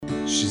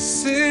She's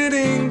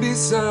sitting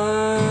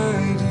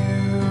beside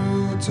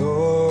you,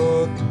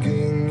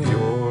 talking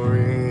your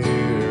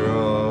ear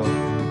off.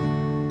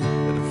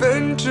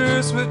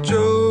 Adventures with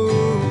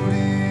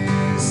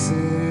Jody,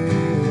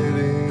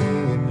 sitting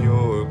in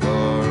your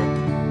car.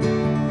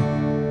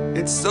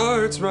 It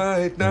starts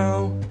right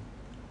now.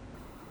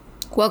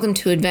 Welcome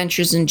to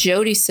Adventures in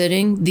Jody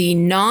Sitting, the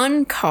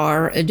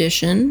non-car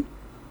edition.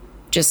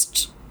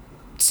 Just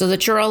so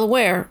that you're all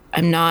aware,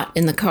 I'm not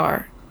in the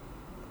car.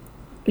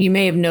 You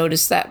may have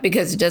noticed that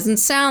because it doesn't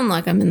sound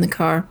like I'm in the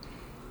car,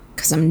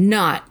 because I'm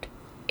not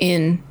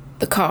in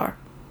the car.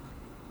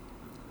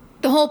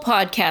 The whole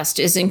podcast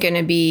isn't going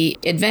to be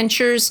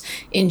Adventures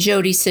in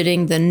Jody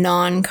Sitting, the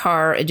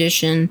non-car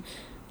edition,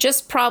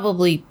 just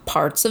probably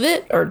parts of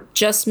it, or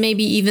just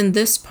maybe even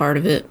this part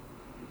of it.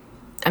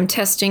 I'm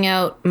testing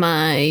out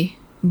my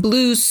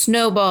Blue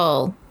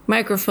Snowball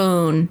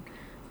microphone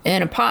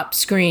and a pop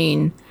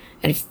screen,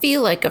 and I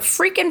feel like a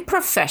freaking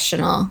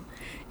professional.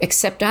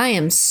 Except I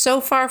am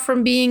so far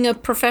from being a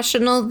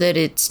professional that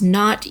it's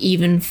not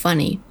even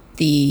funny.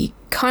 The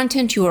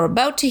content you are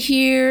about to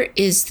hear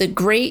is the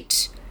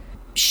great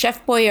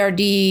Chef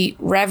Boyardee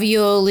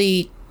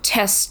ravioli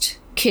test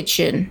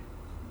kitchen.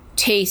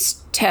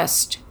 Taste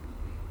test.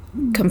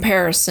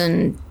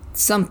 Comparison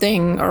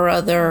something or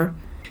other.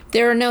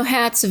 There are no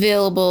hats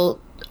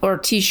available or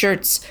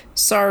t-shirts.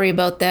 Sorry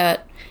about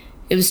that.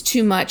 It was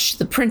too much.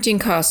 The printing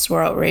costs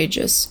were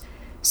outrageous.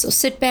 So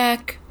sit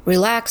back,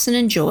 relax, and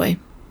enjoy.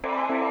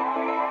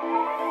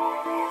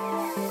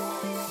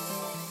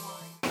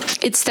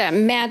 It's that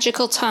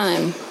magical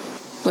time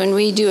when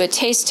we do a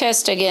taste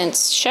test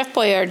against Chef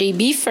Boyardee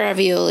beef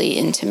ravioli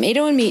in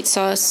tomato and meat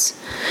sauce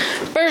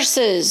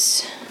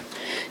versus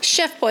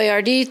Chef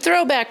Boyardee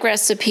throwback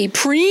recipe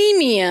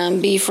premium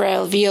beef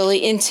ravioli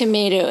in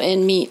tomato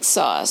and meat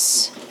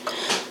sauce.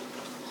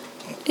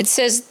 It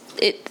says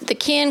the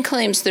can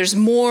claims there's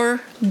more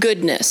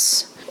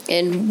goodness,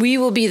 and we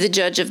will be the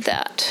judge of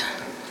that.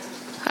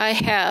 I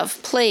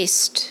have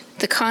placed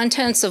the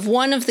contents of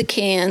one of the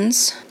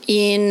cans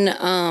in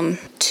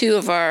two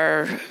of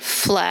our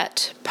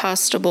flat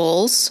pasta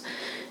bowls,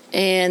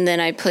 and then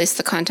I placed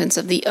the contents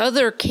of the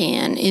other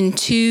can in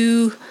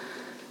two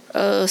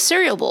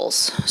cereal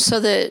bowls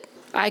so that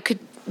I could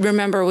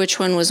remember which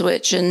one was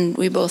which, and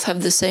we both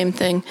have the same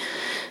thing.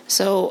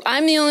 So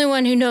I'm the only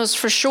one who knows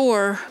for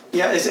sure.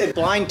 Yeah, it's a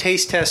blind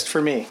taste test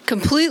for me.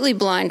 Completely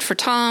blind for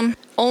Tom,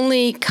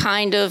 only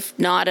kind of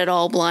not at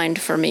all blind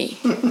for me.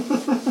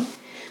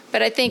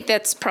 But I think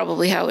that's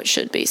probably how it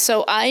should be.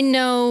 So I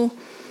know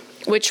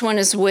which one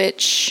is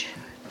which.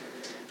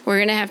 We're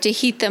going to have to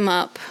heat them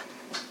up.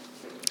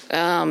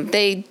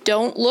 They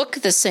don't look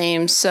the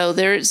same, so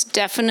there's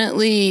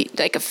definitely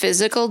like a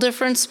physical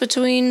difference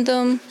between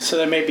them. So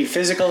there may be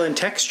physical and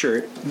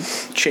texture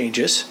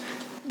changes.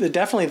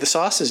 Definitely the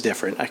sauce is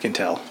different, I can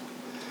tell.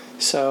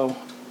 So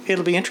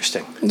it'll be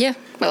interesting. Yeah.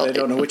 Well, I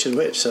don't know which is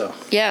which, so.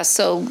 Yeah,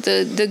 so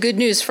the good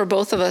news for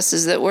both of us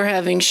is that we're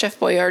having Chef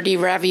Boyardee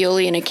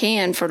ravioli in a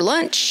can for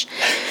lunch.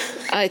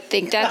 I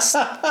think that's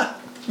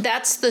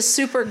the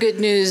super good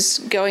news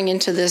going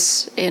into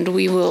this, and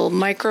we will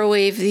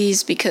microwave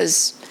these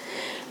because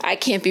I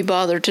can't be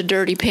bothered to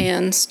dirty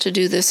pans to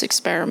do this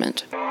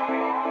experiment.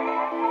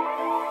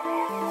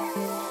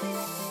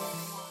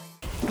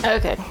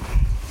 Okay.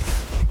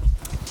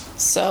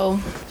 So,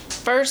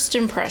 first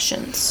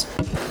impressions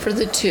for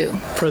the two.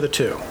 For the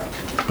two.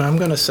 I'm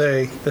going to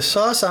say the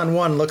sauce on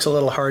one looks a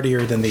little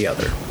heartier than the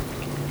other.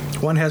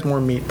 One has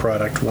more meat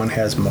product, one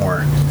has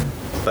more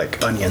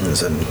like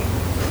onions and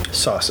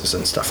sauces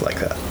and stuff like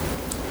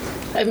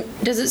that.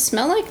 Does it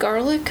smell like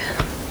garlic?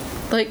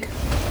 Like,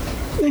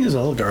 I think there's a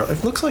little garlic.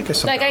 It looks like there's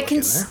some garlic I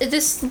can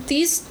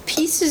these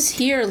pieces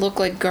here look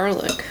like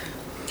garlic.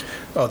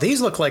 Oh,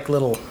 these look like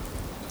little.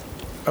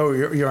 Oh,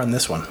 you're on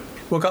this one.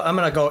 I'm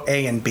going to go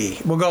A and B.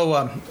 We'll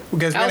go because we're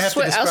going to have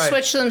to describe. I'll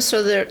switch them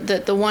so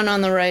that the one on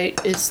the right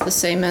is the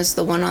same as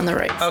the one on the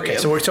right. Okay,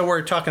 so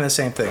we're talking the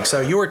same thing. So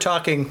you were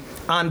talking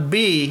on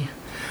B.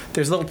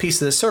 There's little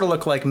pieces that sort of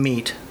look like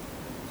meat,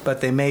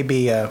 but they may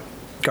be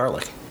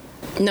garlic.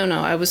 No,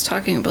 I was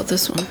talking about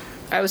this one.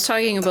 I was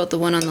talking about the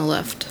one on the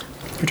left.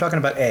 You're talking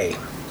about A.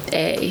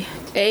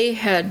 A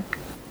had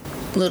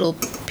little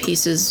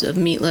pieces of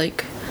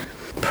meat-like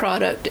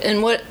product,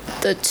 and what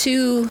the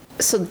two.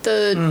 So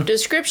the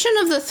description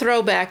of the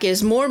throwback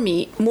is more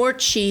meat, more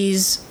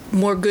cheese,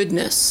 more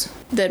goodness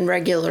than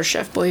regular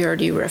Chef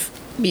Boyardee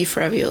beef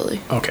ravioli.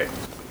 Okay.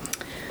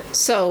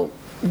 So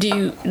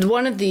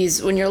one of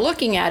these, when you're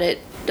looking at it,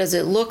 does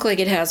it look like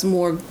it has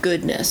more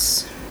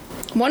goodness?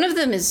 One of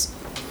them is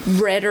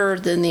redder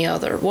than the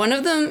other. One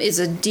of them is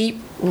a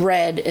deep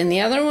red, and the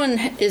other one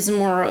is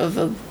more of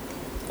a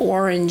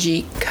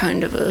orangey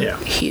kind of a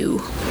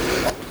hue.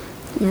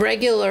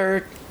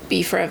 Regular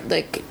beef,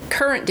 like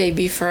current day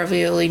beef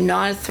ravioli,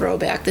 not a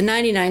throwback. The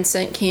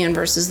 99-cent can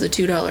versus the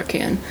 $2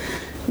 can.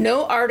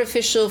 No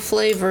artificial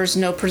flavors,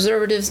 no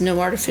preservatives,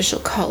 no artificial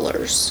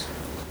colors.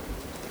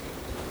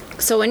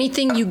 So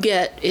anything you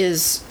get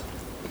is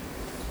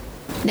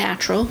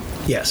natural.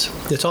 Yes,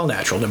 it's all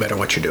natural no matter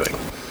what you're doing.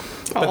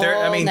 But they're,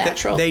 I All mean,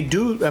 natural. they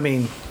do, I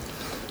mean,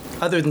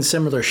 other than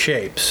similar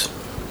shapes,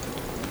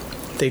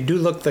 they do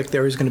look like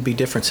there is going to be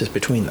differences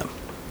between them.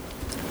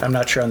 I'm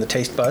not sure on the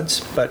taste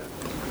buds, but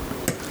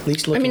at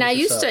least I looking mean, at I the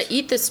used sauce. to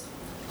eat this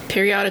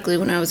periodically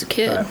when I was a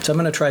kid. All right, so I'm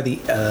going to try the,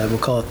 we'll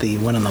call it the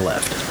one on the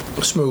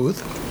left. Smooth.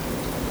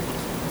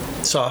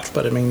 Soft,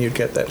 but I mean, you'd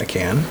get that in a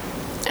can.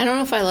 I don't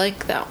know if I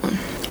like that one.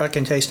 I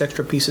can taste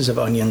extra pieces of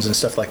onions and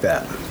stuff like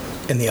that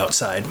in the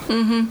outside.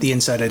 Mm-hmm. The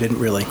inside, I didn't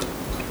really.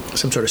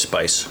 Some sort of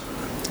spice.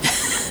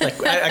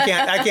 Like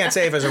I can't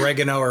say if it's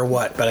oregano or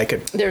what, but I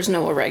could. There's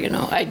no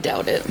oregano. I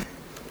doubt it.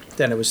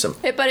 Then it was some.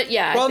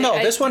 Yeah. Well, no,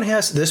 I- this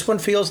one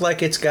feels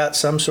like it's got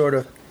some sort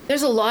of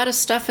There's a lot of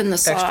stuff in the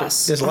extra.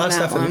 sauce. There's a lot of on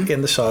that stuff one.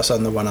 in the sauce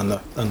on the one on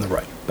the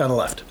right, on the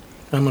left.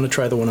 I'm going to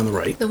try the one on the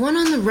right. The one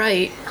on the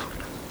right,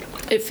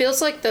 it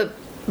feels like the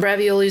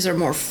raviolis are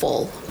more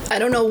full. I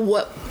don't know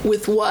what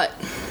with what.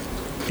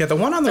 Yeah, the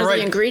one on the Are the right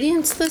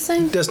ingredients the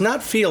same? does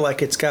not feel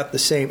like it's got the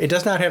same. It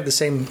does not have the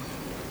same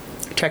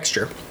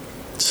texture.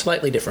 It's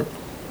slightly different.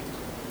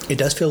 It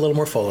does feel a little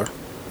more fuller,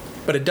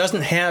 but it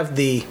doesn't have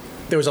the.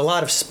 There was a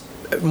lot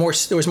of more.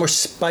 There was more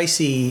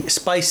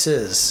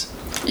spices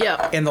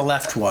Yeah. in the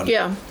left one.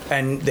 Yeah.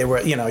 And they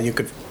were, you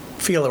could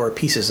feel there were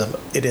pieces of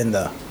it in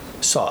the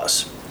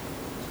sauce.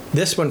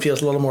 This one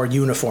feels a little more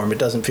uniform. It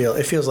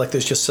feels like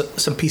there's just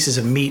some pieces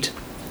of meat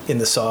in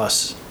the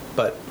sauce,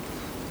 but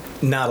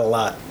not a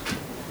lot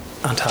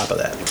on top of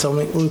that. So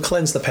we'll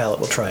cleanse the palate.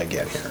 We'll try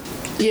again here.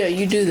 Yeah,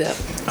 you do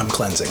that. I'm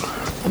cleansing.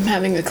 I'm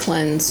having a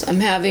cleanse. I'm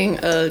having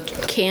a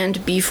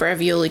canned beef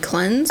ravioli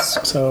cleanse.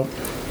 So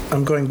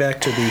I'm going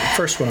back to the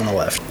first one on the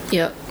left.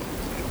 Yep.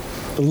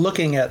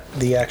 Looking at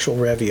the actual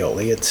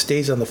ravioli, it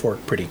stays on the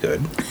fork pretty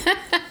good.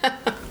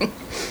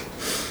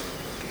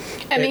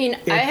 I mean,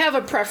 I have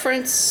a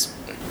preference.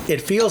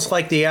 It feels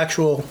like the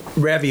actual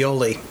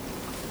ravioli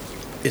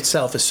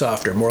itself is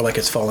softer, more like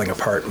it's falling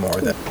apart more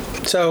than.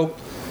 So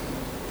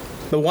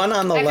the one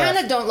on the I left.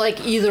 kind of don't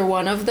like either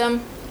one of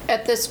them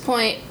at this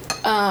point.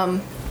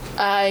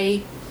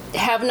 I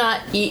have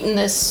not eaten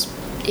this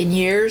in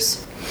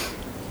years,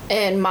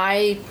 and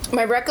my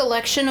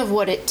recollection of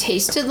what it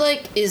tasted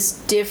like is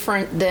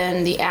different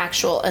than the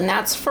actual, and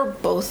that's for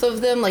both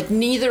of them. Like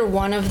neither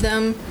one of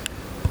them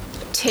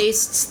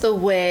tastes the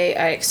way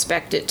I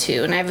expect it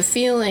to, and I have a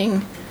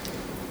feeling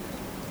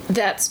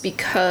that's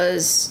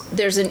because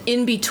there's an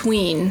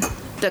in-between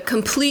the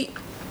complete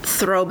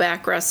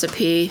throwback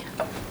recipe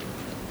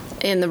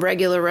and the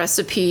regular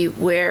recipe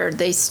where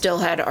they still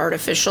had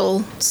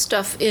artificial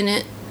stuff in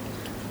it,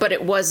 but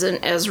it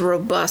wasn't as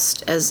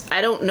robust as,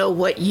 I don't know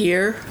what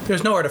year.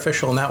 There's no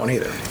artificial in that one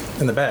either.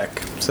 In the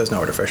back, it says no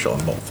artificial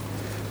in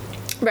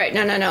both. Right,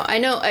 no. I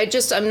know,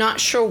 I'm not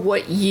sure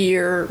what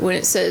year when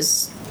it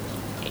says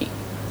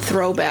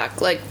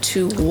throwback, like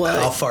to what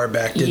How far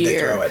back did they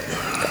year. throw it?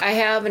 I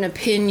have an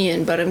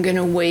opinion, but I'm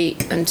gonna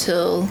wait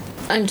until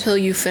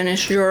you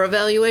finish your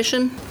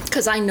evaluation,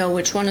 because I know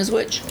which one is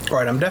which. All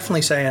right, I'm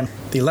definitely saying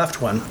the left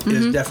one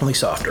is definitely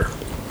softer.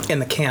 In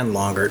the can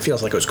longer, it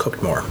feels like it was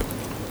cooked more.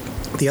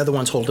 The other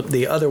ones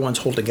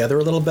hold together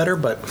a little better,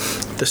 but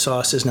the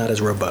sauce is not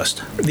as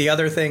robust. The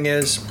other thing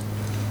is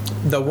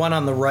the one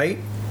on the right,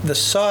 the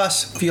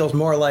sauce feels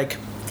more like,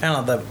 I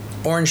don't know, the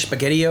orange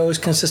SpaghettiOs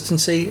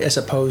consistency as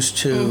opposed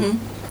to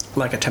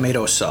like a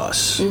tomato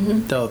sauce,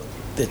 though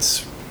it's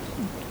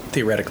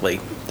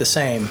theoretically the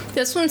same.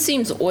 This one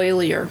seems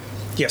oilier.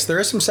 Yes, there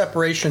is some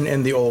separation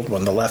in the old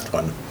one, the left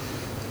one.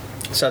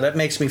 So that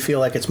makes me feel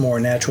like it's more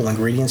natural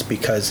ingredients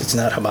because it's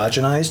not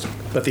homogenized.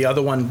 But the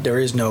other one, there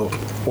is no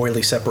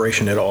oily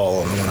separation at all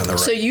on the one on the right.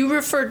 So you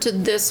referred to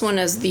this one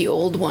as the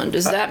old one.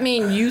 Does that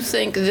mean you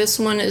think this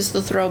one is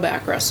the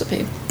throwback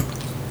recipe?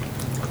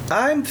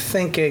 I'm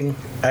thinking,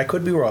 I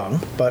could be wrong,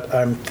 but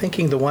I'm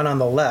thinking the one on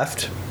the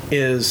left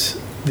is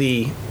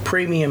the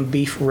premium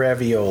beef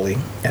ravioli,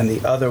 and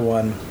the other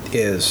one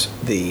is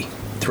the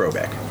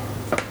throwback.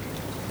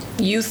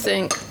 You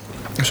think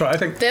So I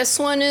think this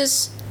one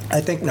is,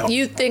 no.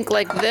 you think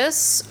like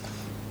this?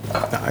 No,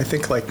 I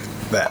think like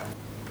that.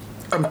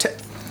 I'm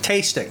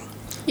tasting.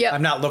 Yep.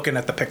 I'm not looking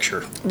at the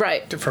picture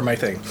Right. for my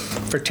thing.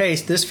 For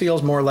taste, this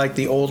feels more like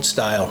the old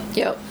style,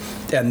 Yep.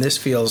 and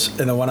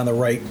the one on the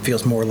right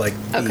feels more like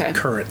the Okay.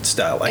 current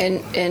style. Like,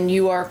 And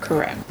you are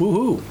correct.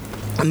 woohoo!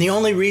 And the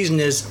only reason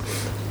is,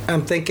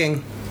 I'm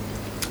thinking,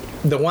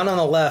 the one on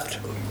the left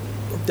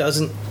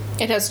doesn't.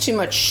 It has too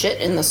much shit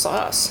in the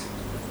sauce.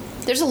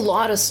 There's a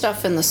lot of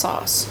stuff in the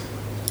sauce.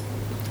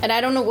 And I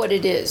don't know what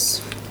it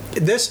is.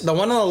 The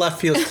one on the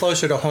left feels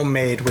closer to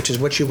homemade, which is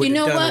what you would You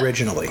know have done what?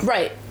 originally.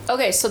 Right.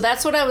 Okay, so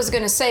that's what I was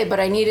going to say, but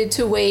I needed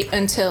to wait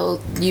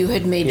until you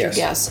had made your Yes.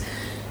 guess.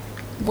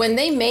 When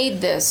they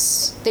made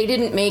this, they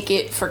didn't make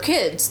it for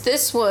kids.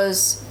 This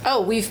was,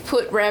 we've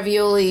put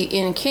ravioli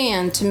in a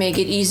can to make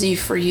it easy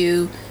for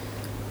you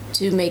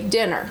to make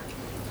dinner.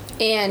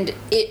 And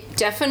it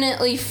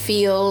definitely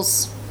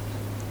feels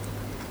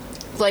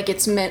like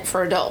it's meant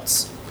for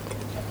adults.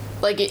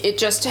 Like it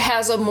just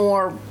has a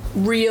more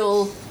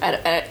real,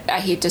 I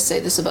hate to say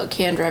this about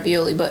canned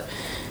ravioli, but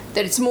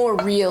that it's more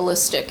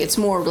realistic. It's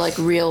more like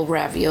real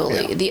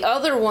ravioli. Yeah. The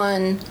other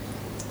one,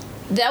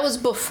 that was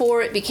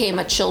before it became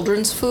a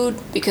children's food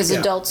because Yeah.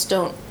 adults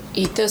don't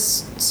eat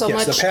this so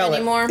Yes, much the palate,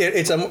 anymore.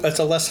 It's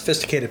a less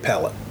sophisticated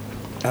palate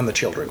on the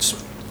children's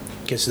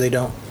because they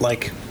don't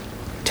like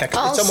texture.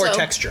 It's a more Also-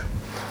 texture.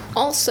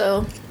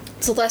 Also,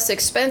 it's less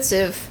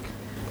expensive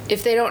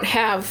if they don't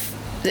have.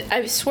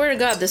 I swear to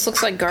God, this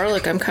looks like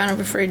garlic. I'm kind of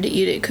afraid to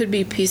eat it. It could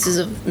be pieces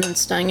of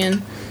minced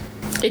onion.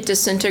 It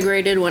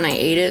disintegrated when I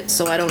ate it,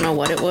 so I don't know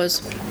what it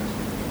was.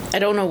 I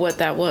don't know what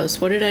that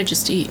was. What did I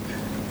just eat?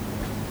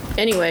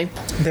 Anyway,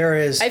 There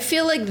is. I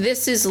feel like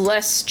this is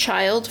less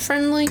child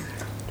friendly,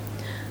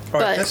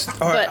 but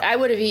I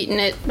would have eaten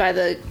it by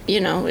the,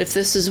 if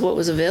this is what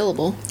was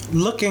available.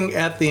 Looking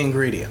at the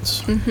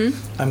ingredients,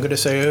 I'm going to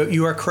say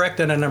you are correct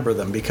on a number of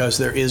them because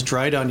there is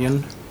dried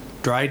onion,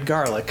 dried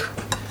garlic,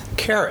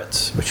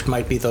 carrots, which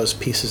might be those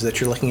pieces that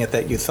you're looking at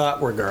that you thought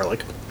were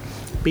garlic,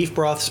 beef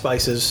broth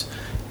spices,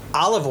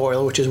 olive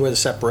oil, which is where the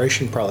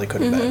separation probably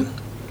could have been,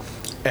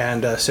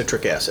 and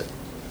citric acid.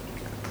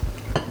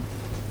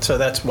 So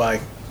that's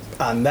why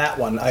on that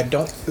one, I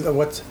don't.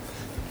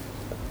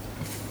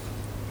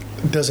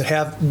 Does it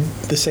have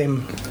the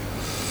same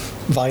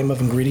volume of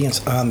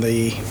ingredients on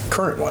the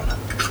current one?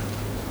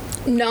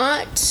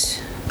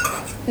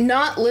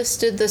 Not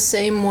listed the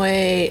same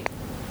way.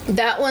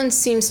 That one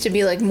seems to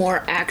be like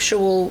more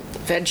actual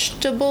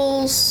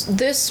vegetables.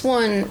 This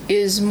one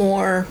is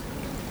more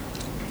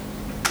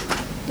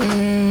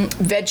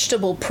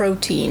vegetable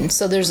protein.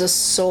 So there's a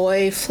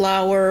soy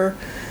flour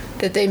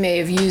that they may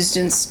have used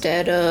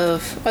instead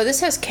of. Oh, this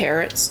has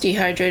carrots,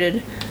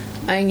 dehydrated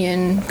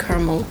onion,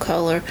 caramel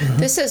color.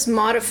 This has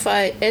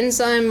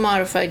enzyme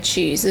modified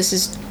cheese. This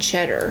is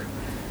cheddar.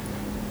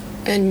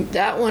 And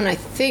that one, I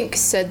think,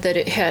 said that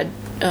it had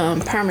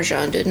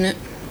Parmesan, didn't it?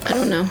 I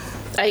don't know.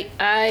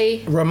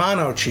 I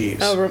Romano cheese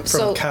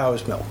from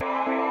cow's milk.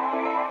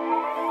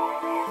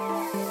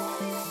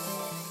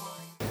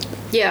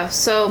 Yeah,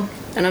 so,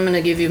 and I'm going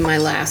to give you my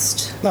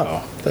last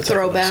No, that's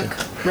throwback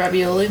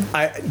ravioli.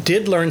 I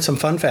did learn some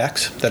fun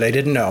facts that I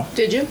didn't know.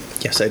 Did you?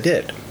 Yes, I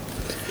did.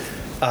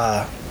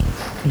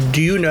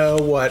 Do you know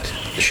what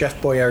Chef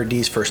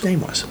Boyardee's first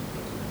name was?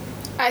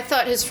 I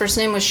thought his first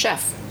name was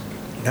Chef.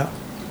 No.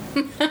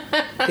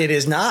 It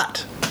is not.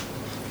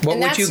 What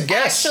And would that's you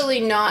guess? actually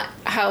not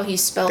how he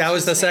spelled That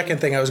was his the name. second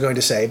thing I was going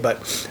to say, but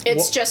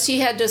It's just he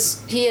had to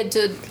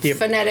Yep.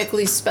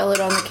 phonetically spell it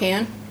on the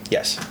can.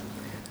 yes.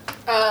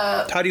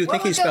 How do you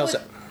think he would go spells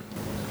with-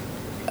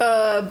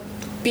 it?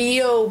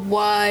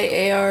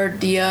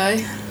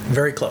 Boyardi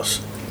Very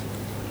close.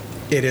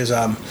 It is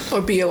or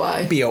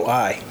Boi.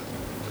 Boi.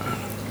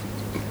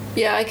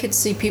 Yeah, I could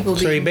see people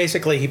So he being.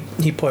 basically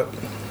he put,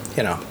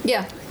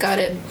 Yeah, got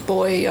it.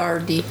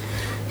 Boyardi.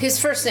 His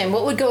first name.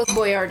 What would go with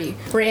Boyardi?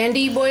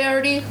 Randy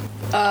Boyardi.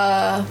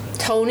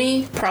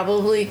 Tony,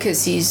 probably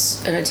because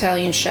he's an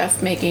Italian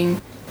chef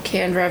making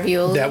canned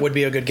ravioli. that would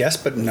be a good guess,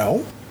 but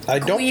no. I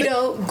don't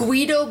think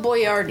Guido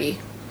Boyardi.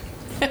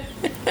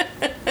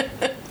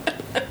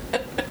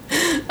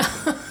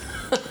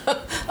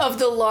 Of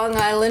the Long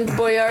Island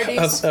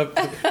Boyardis.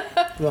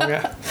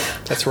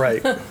 That's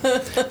right.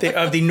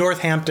 Of the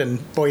Northampton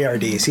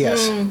Boyardees,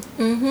 yes.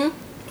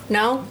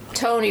 No?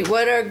 Tony,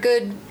 what are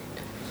good...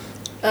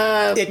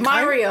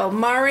 Mario.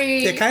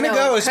 It kinda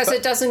goes, because but-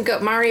 it doesn't go.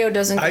 Mario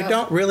doesn't go. I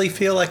don't really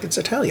feel like it's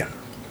Italian.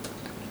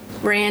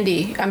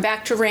 Randy. I'm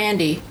back to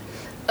Randy.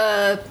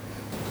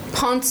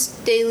 Ponce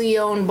de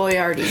Leon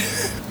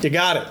Boyardi. You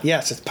got it.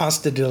 Yes, it's Ponce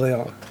de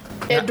Leon.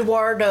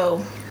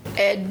 Eduardo.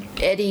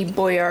 Eddie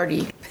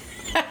Boyardi.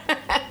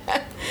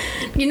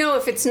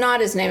 If it's not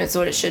his name, it's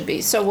what it should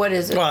be. So what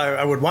is it? Well,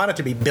 I would want it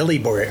to be Billy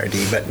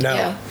Boyardee, but no.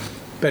 Yeah.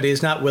 But it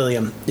is not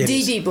William. It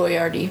is Didi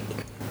Boyardi.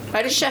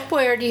 Why does Chef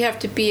Boyardee have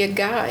to be a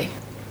guy?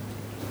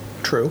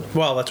 true.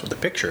 Well, that's what the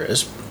picture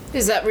is.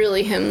 Is that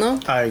really him, though?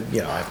 I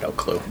have no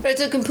clue.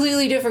 It's a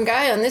completely different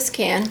guy on this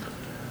can.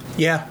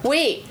 Yeah.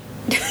 Wait.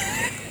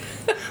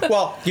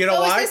 Well, you know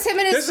Oh, is why? this him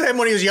in his- This is him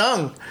when he was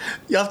young.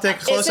 You have to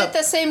take a close Is it up.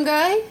 the same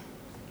guy?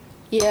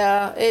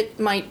 Yeah, it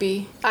might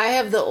be. I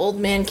have the old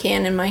man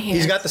can in my hand.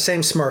 He's got the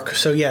same smirk,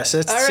 so yes,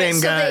 it's All the right, same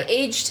so guy. they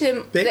aged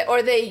him, They-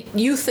 or they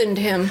youthened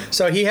him.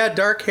 So he had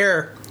dark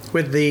hair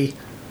with the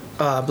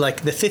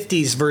like the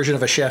 50s version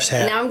of a chef's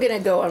hat. Now I'm gonna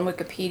go on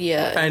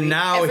Wikipedia And read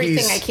now everything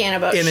he's I can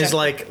about in his, Chef-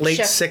 like, late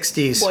Chef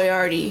 60s.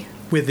 Boyardee.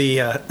 With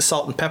the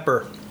salt and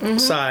pepper Mm-hmm.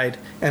 side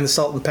and the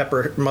salt and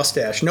pepper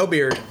mustache. No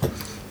beard.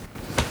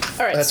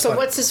 All right, That's so fine.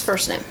 what's his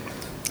first name?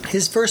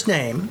 His first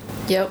name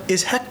Yep.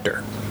 is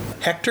Hector.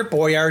 Hector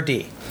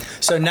Boyardee.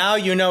 So now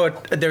you know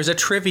there's a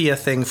trivia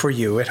thing for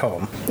you at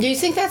home. Do you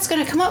think that's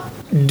gonna come up?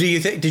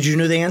 Did you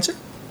know the answer?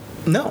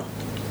 No.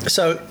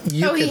 So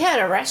you He could- had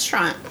a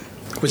restaurant,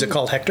 was it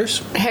called Hector's?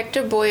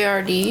 Hector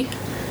Boyardee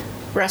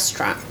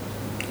Restaurant.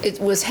 It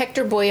was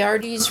Hector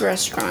Boyardee's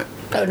restaurant.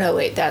 Oh no,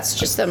 wait, that's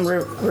just them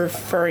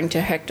referring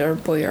to Hector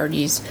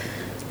Boyardee's. Restaurant.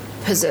 It was Hector Boyardee's restaurant.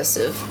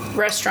 possessive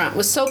restaurant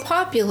was so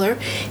popular,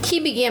 he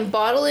began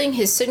bottling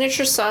his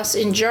signature sauce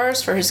in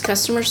jars for his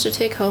customers to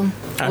take home.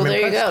 I'm there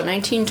you impressed. go,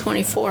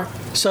 1924.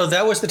 So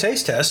that was the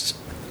taste test.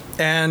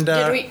 And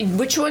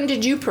Which one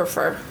did you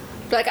prefer?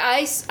 Like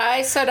I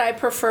said I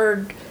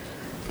preferred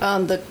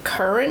the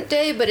current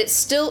day, but it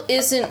still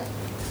isn't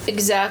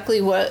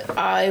exactly what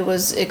I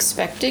was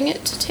expecting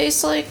it to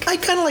taste like. I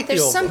kind of like the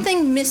There's old one.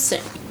 something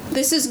missing.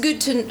 This is good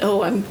to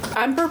know. I'm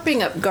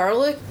burping up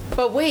garlic,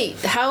 but wait,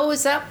 how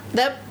is that?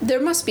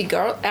 There must be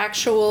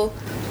actual.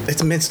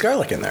 It's minced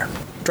garlic in there.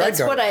 Dried That's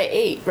garlic. what I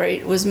ate,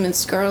 right? Was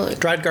minced garlic.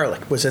 Dried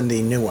garlic was in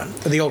the new one,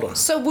 the old one.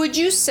 So would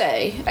you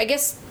say? I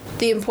guess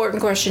the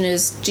important question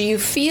is: do you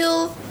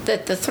feel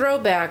that the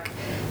throwback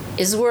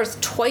is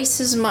worth twice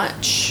as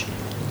much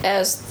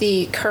as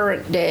the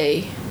current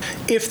day?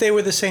 If they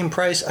were the same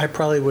price, I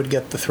probably would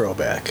get the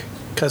throwback.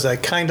 Because I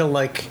kind of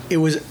like it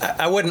was.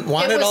 I wouldn't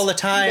want it all the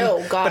time.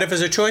 No, God. But if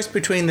there's a choice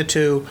between the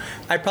two,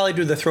 I'd probably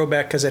do the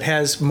throwback because it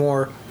has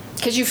more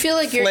Because you feel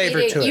like you're flavor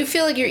eating. to it. You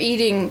feel like you're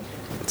eating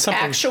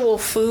something. actual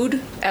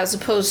food as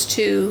opposed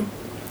to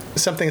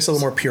Something that's a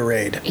little more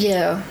pureed.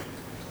 yeah.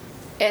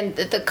 And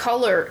the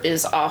color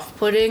is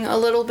off-putting a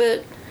little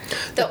bit.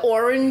 The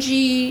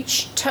orangey,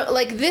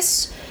 like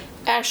this,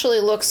 actually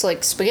looks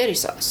like spaghetti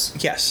sauce.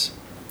 Yes,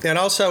 and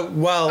also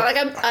Like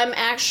I'm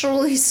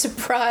actually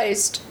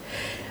surprised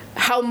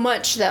how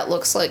much that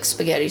looks like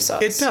spaghetti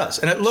sauce. it does,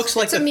 and it looks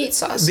like It's a meat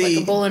sauce, like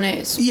a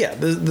bolognese. Yeah,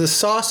 the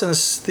sauce and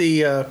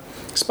the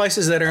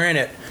spices that are in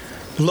it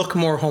look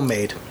more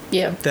homemade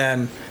Yeah.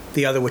 than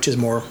the other, which is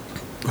more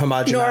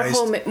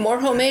homogenized. More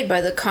homemade by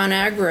the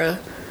Conagra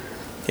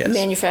Yes.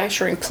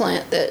 manufacturing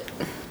plant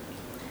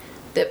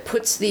that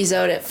puts these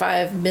out at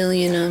 5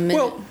 million a minute.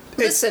 Well,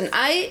 Listen,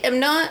 I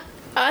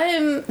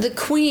am the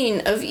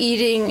queen of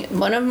eating.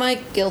 One of my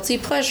guilty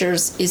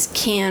pleasures is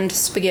canned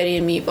spaghetti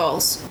and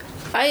meatballs.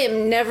 I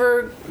am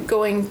never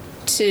going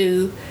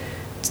to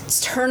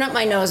turn up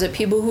my nose at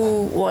people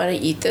who want to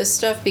eat this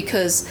stuff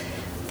because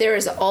there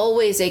is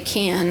always a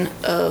can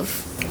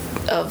of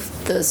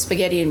the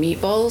spaghetti and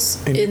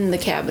meatballs in the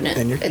cabinet.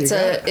 and It's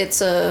a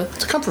It's a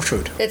comfort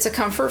food. it's a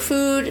comfort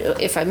food.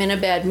 If I'm in a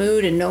bad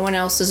mood and no one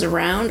else is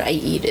around, I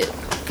eat it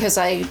because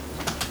I'm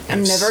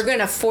never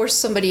gonna force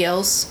somebody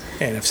else.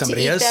 And if to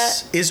somebody eat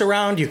else that. is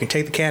around, you can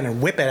take the can and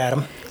whip it at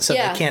them so they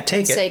can't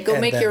take and it. Say, go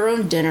and make then- your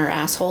own dinner,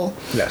 asshole.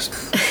 Yes.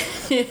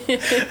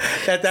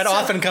 that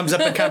often comes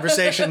up in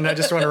conversation, and I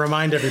just want to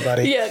remind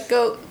everybody. Yeah,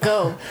 go.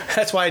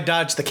 That's why I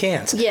dodge the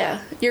cans. Yeah,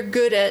 you're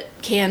good at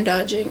can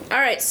dodging. All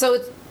right,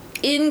 so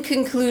in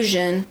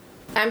conclusion,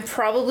 I'm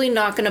probably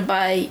not going to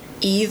buy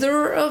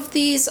either of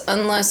these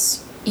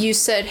unless you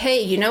said,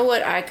 hey, you know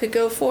what I could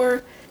go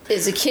for?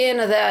 Is a can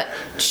of that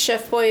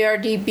Chef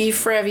Boyardee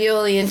beef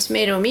ravioli and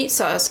tomato meat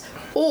sauce,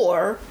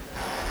 or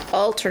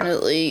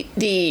alternately,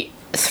 the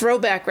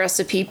throwback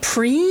recipe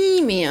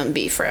premium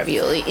beef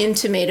ravioli in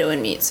tomato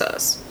and meat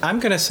sauce. I'm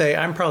going to say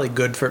I'm probably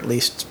good for at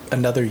least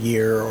another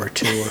year or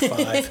 2 or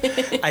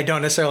 5. I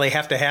don't necessarily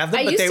have to have them,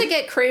 I but used to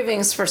get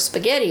cravings for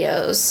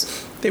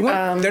SpaghettiOs.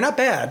 they're not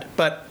bad,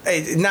 but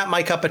not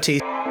my cup of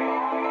tea.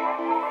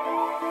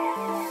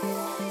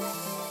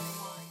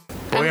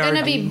 I'm going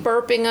to be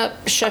burping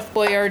up Chef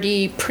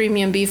Boyardee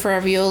premium beef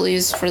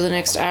raviolis for the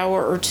next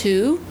hour or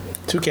two.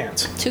 2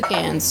 cans. 2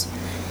 cans.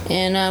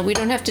 And we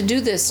don't have to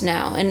do this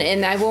now.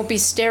 And I won't be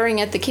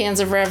staring at the cans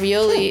of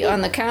ravioli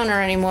on the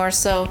counter anymore.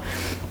 So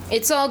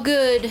it's all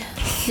good.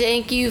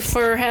 Thank you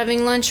for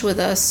having lunch with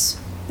us.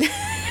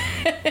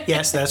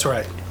 Yes, that's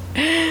right.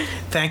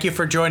 Thank you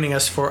for joining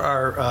us for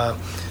our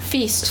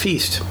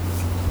Feast.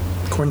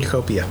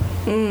 Cornucopia.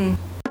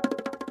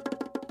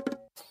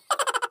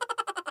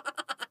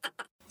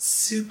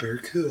 Super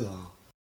cool.